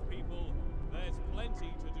 Move, people. There's plenty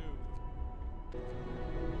to do.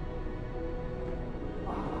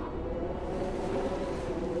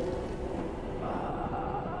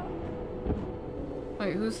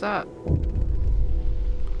 Wait, who's that?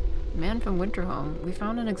 Man from Winterhome. We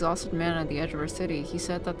found an exhausted man at the edge of our city. He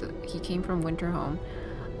said that he came from Winterhome,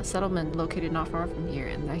 a settlement located not far from here,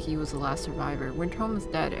 and that he was the last survivor. Winterhome is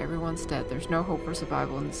dead. Everyone's dead. There's no hope for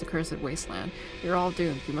survival in this accursed wasteland. You're all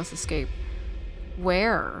doomed. You must escape.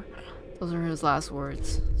 Where? Those are his last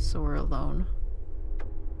words. So we're alone.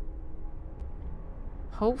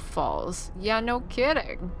 Hope Falls. Yeah, no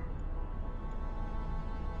kidding.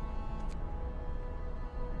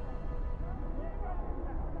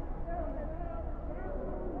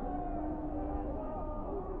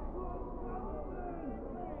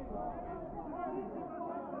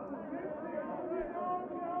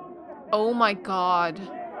 Oh my god.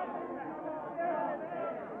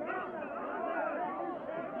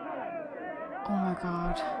 Oh my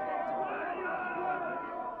god.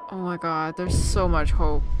 Oh my god, there's so much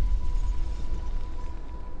hope.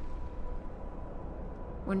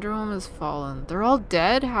 Winterhome has fallen. They're all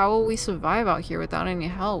dead? How will we survive out here without any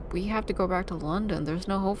help? We have to go back to London. There's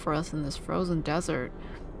no hope for us in this frozen desert.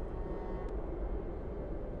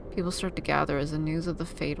 People start to gather as the news of the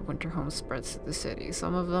fate of Winterhome spreads to the city.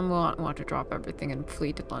 Some of them will want to drop everything and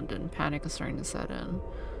flee to London. Panic is starting to set in.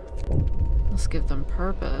 Let's give them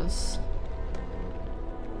purpose.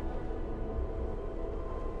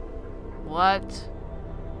 What?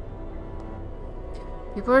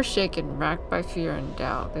 People are shaken, racked by fear and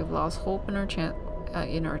doubt. They've lost hope in our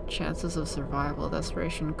chances of survival.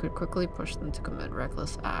 Desperation could quickly push them to commit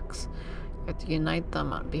reckless acts. You have to unite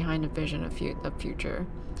them behind a vision of the future.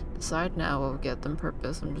 Decide now what will get them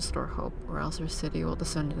purpose and restore hope, or else our city will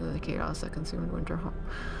descend into the chaos that consumed Winterhome.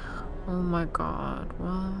 Oh my god,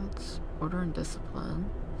 what? Order and discipline.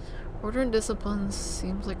 Order and discipline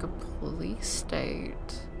seems like a police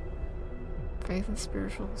state. Faith and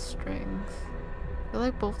spiritual strength. I feel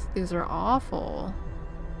like both of these are awful.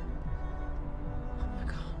 Oh my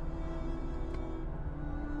god.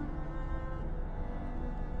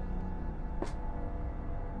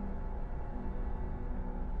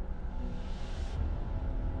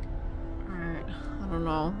 Alright, I don't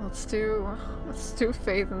know. Let's do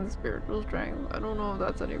faith and spiritual strength. I don't know if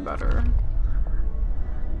that's any better.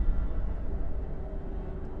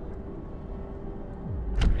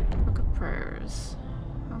 Book of prayers.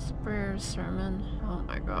 House of prayers, sermon. Oh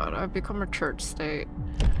my god, I've become a church state.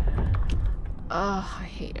 Ugh, I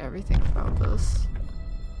hate everything about this.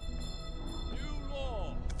 New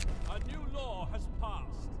law. A new law has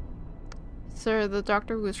passed. Sir, the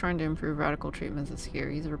doctor who is trying to improve radical treatments is here.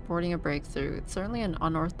 He's reporting a breakthrough. It's certainly an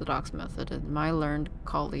unorthodox method, and my learned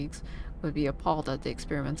colleagues would be appalled at the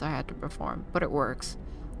experiments I had to perform, but it works.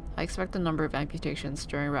 I expect the number of amputations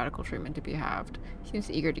during radical treatment to be halved. He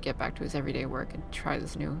seems eager to get back to his everyday work and try out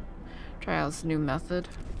this new method.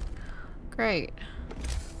 Great.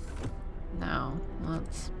 Now,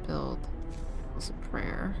 let's build a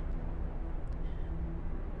prayer.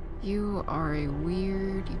 You are a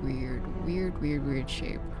weird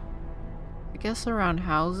shape. I guess around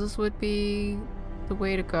houses would be the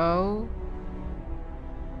way to go.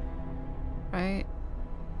 Right?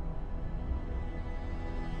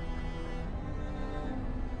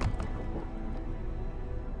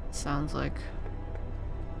 Sounds like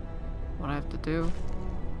what I have to do.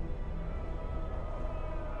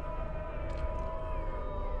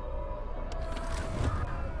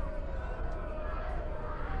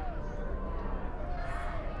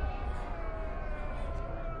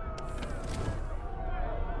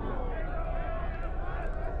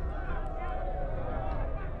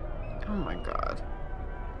 Oh my god.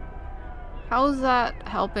 How is that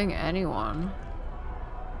helping anyone?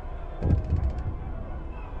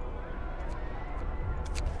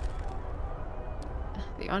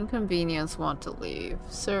 The unconvenienced want to leave.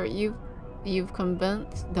 Sir, you've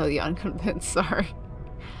convinced... No, the unconvinced, sorry.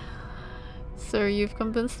 Sir, you've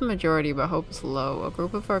convinced the majority, but hope is low. A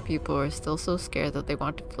group of our people are still so scared that they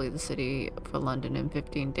want to flee the city for London in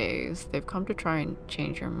 15 days. They've come to try and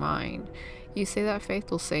change your mind. You say that faith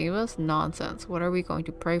will save us? Nonsense. What are we going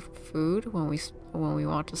to pray for food when we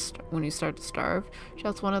start to starve?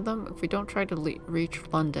 Shouts one of them. If we don't try to reach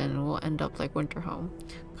London, we'll end up like Winterhome.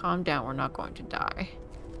 Calm down, we're not going to die.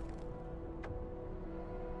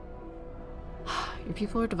 Your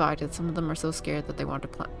people are divided. Some of them are so scared that they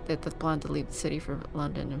plan to leave the city for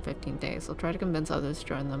London in 15 days. They'll try to convince others to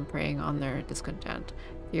join them, preying on their discontent.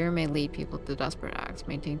 Fear may lead people to desperate acts.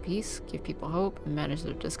 Maintain peace, give people hope, and manage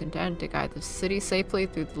their discontent to guide the city safely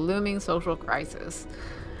through the looming social crisis.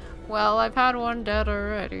 Well, I've had one dead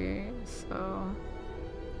already, so...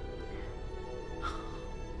 Oh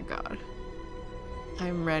my god.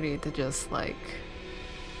 I'm ready to just, like...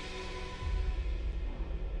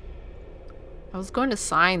 I was going to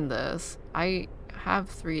sign this. I have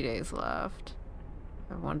 3 days left.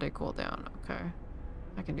 I have 1 day cooldown. Okay.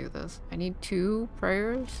 I can do this. I need 2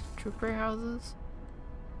 prayers? 2 prayer houses?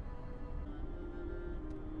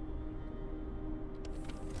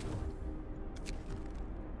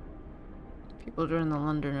 People join the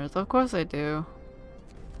Londoners. Of course I do.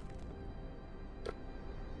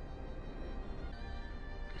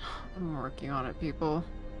 I'm working on it, people.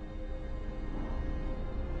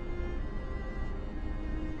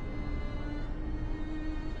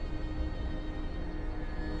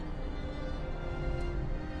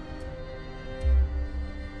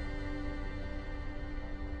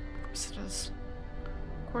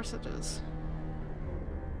 Of course it is.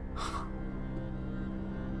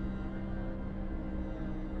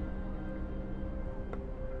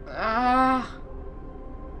 Ah.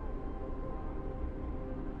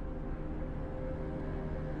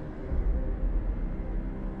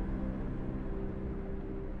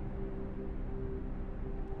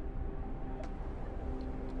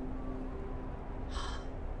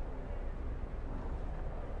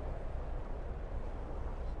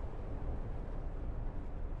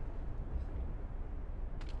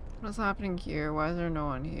 What's happening here? Why is there no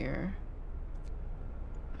one here?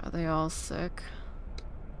 Are they all sick?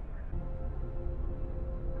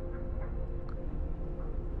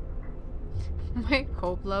 My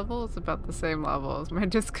hope level is about the same level as my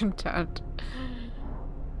discontent.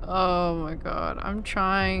 Oh my god. I'm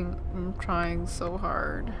trying so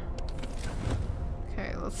hard.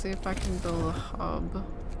 Okay, let's see if I can build a hub.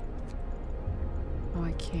 Oh,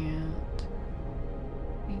 I can't.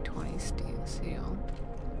 I need 20 steel.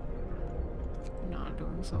 Not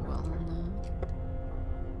doing so well on that.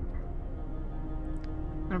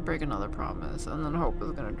 I'm gonna break another promise, and then hope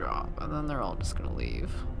is gonna drop, and then they're all just gonna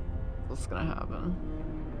leave. What's gonna happen?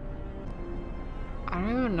 I don't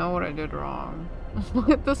even know what I did wrong.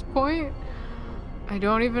 At this point, I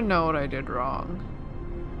don't even know what I did wrong.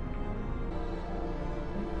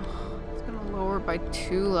 It's gonna lower by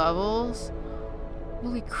 2 levels?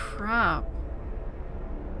 Holy crap.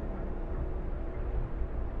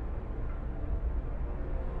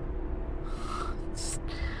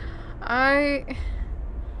 I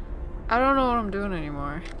don't know what I'm doing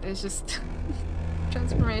anymore. It's just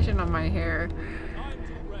transformation on my hair. Time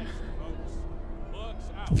to rest, folks. Work's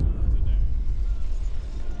out for today.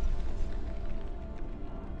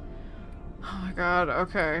 Oh my god,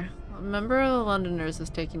 okay. A member of the Londoners is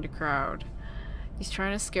taking the crowd. He's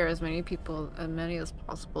trying to scare as many as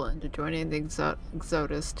possible into joining the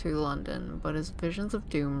exodus to London, but his visions of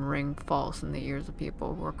doom ring false in the ears of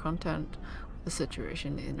people who are content with the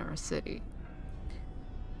situation in our city.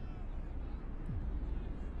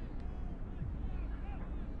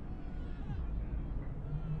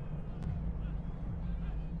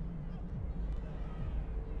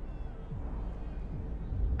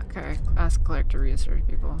 Okay, ask Claire to research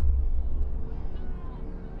people.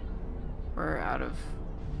 We're out of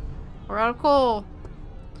coal.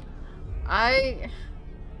 At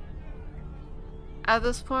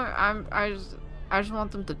this point, I just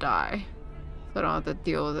want them to die, so I don't have to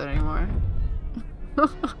deal with it anymore.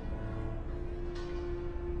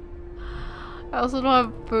 I also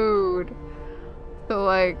don't have food, so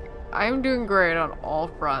like I'm doing great on all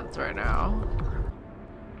fronts right now.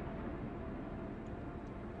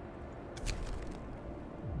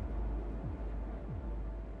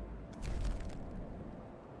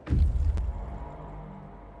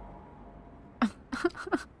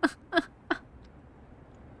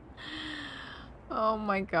 Oh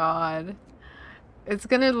my god. It's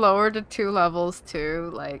gonna lower to 2 levels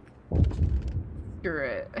too, like, screw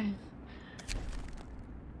it.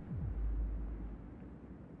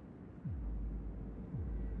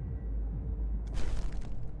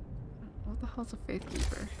 What the hell's a faith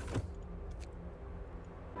keeper?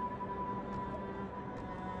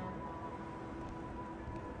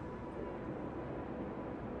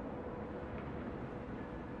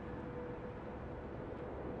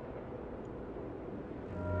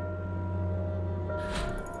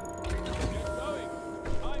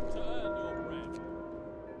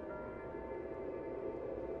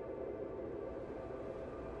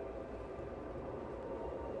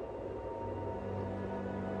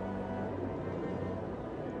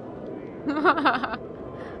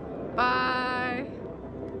 Bye.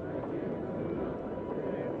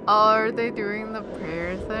 Oh, are they doing the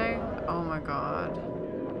prayer thing? Oh my god.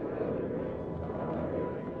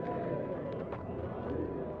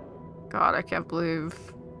 God, I can't believe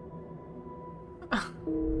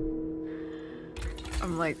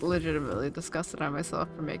I'm like legitimately disgusted at myself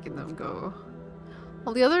for making them go.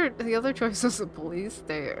 Well, the other choice was a police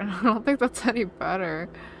state. I don't think that's any better.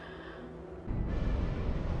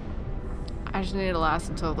 I just need to last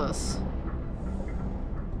until this.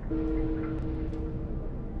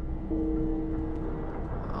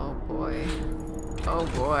 Oh boy. Oh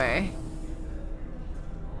boy.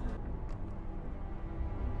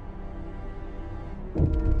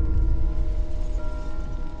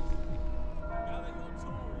 Gather your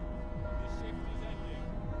tools. The shift is ending.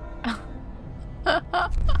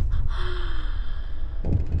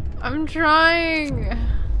 I'm trying.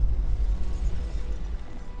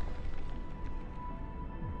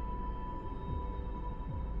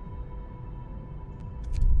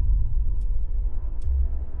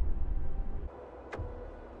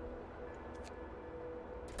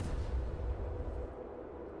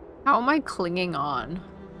 How am I clinging on?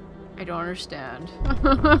 I don't understand.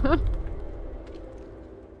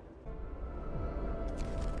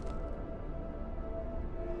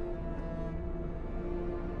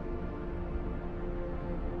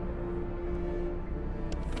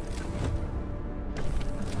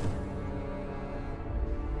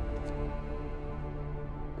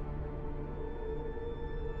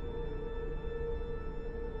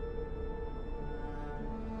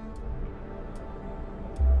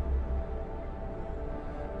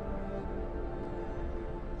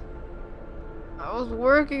 I was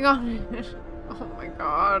working on it. Oh my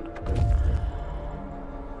god.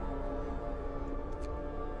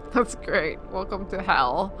 That's great. Welcome to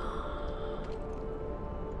hell.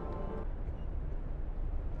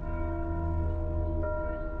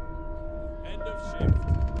 End of shift.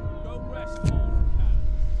 Go rest all you can.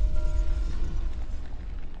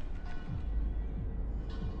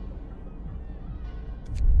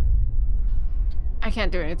 I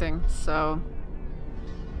can't do anything, so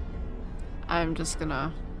I'm just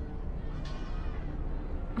gonna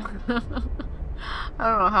I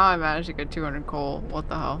don't know how I managed to get 200 coal. What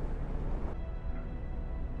the hell?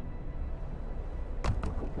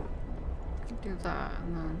 Do that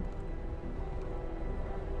and then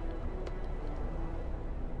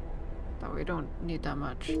that we don't need that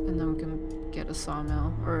much, and then we can get a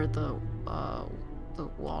sawmill or the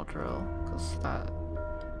wall drill because that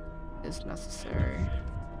is necessary. Go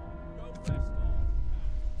rest all you can.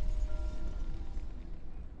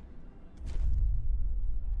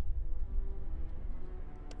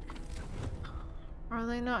 Are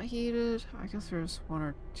they not heated? I guess there's one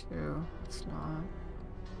or two. It's not.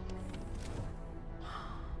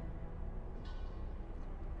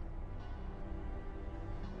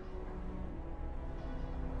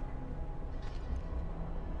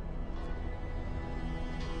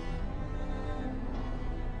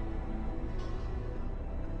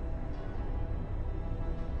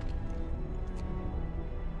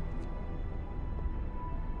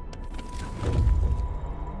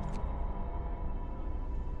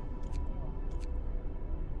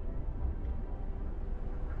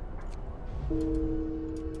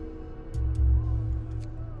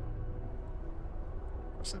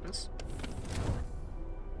 What's this?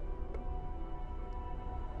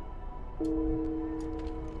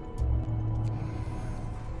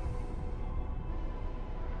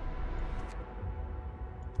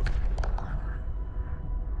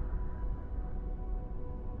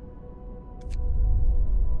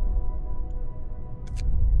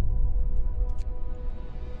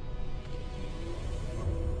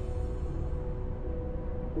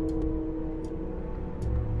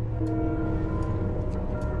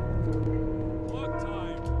 Work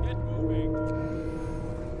time. Get moving.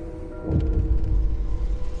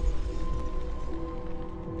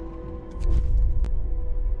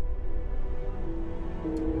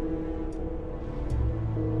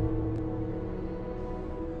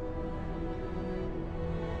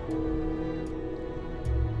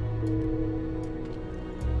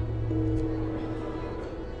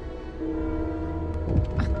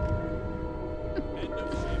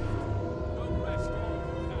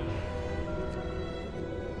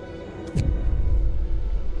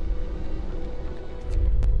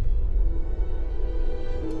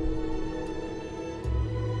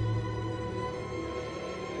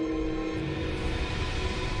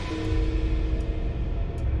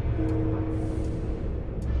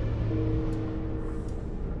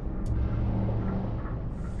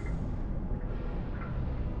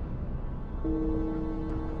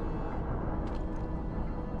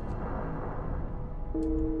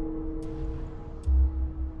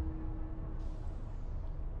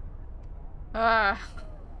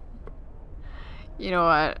 You know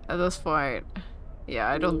what? At this point, yeah,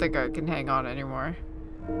 I don't think I can hang on anymore.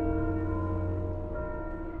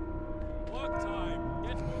 Work time.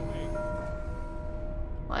 Get moving.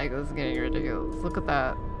 Like, this is getting ridiculous. Look at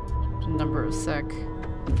that number of sick.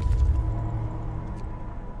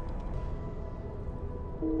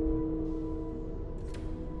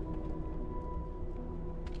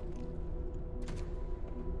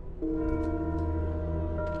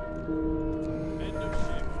 End of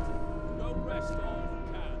shift. Go rest all you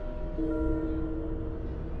can.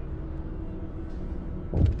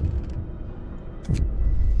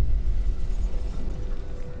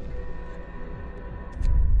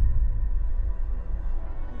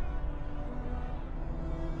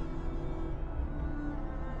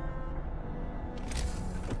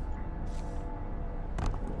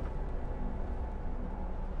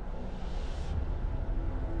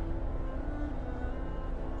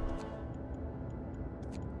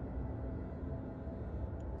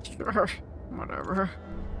 Sure, whatever.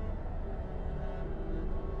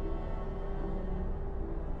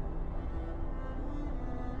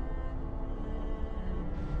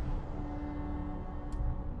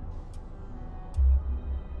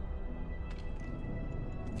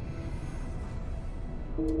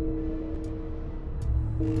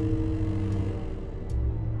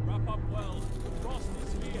 Wrap up well. Frost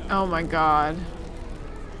is here. Oh my god.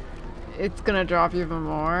 It's gonna drop even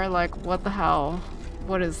more? Like, what the hell?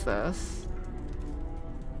 What is this?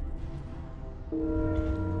 Get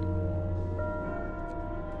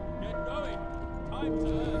going. Time to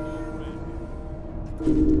earn your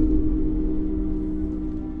friend.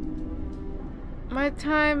 My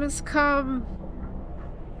time has come.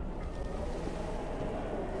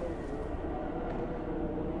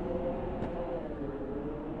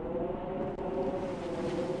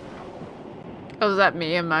 Oh, is that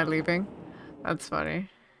me? Am I leaving? That's funny.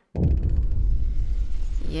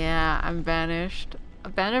 Yeah, I'm banished. A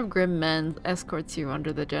band of grim men escorts you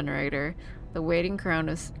under the generator. The waiting crowd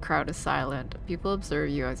is silent. People observe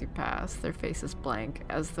you as you pass, their faces blank,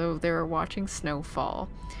 as though they were watching snow fall.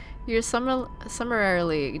 You're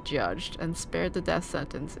summarily judged and spared the death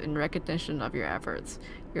sentence in recognition of your efforts.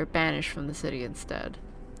 You're banished from the city instead.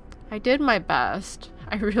 I did my best.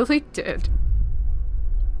 I really did.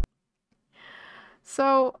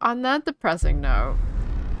 So, on that depressing note,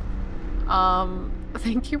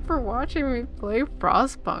 thank you for watching me play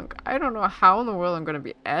Frostpunk. I don't know how in the world I'm going to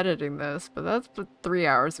be editing this, but that's 3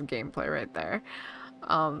 hours of gameplay right there.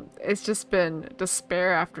 It's just been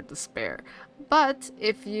despair after despair. But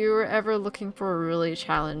if you're ever looking for a really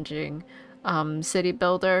challenging city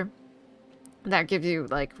builder that gives you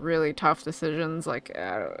like really tough decisions, like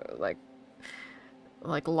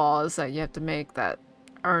laws that you have to make that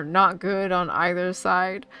are not good on either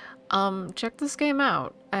side, check this game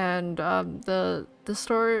out. And the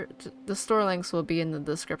store links will be in the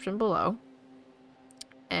description below.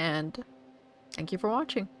 And thank you for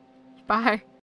watching. Bye.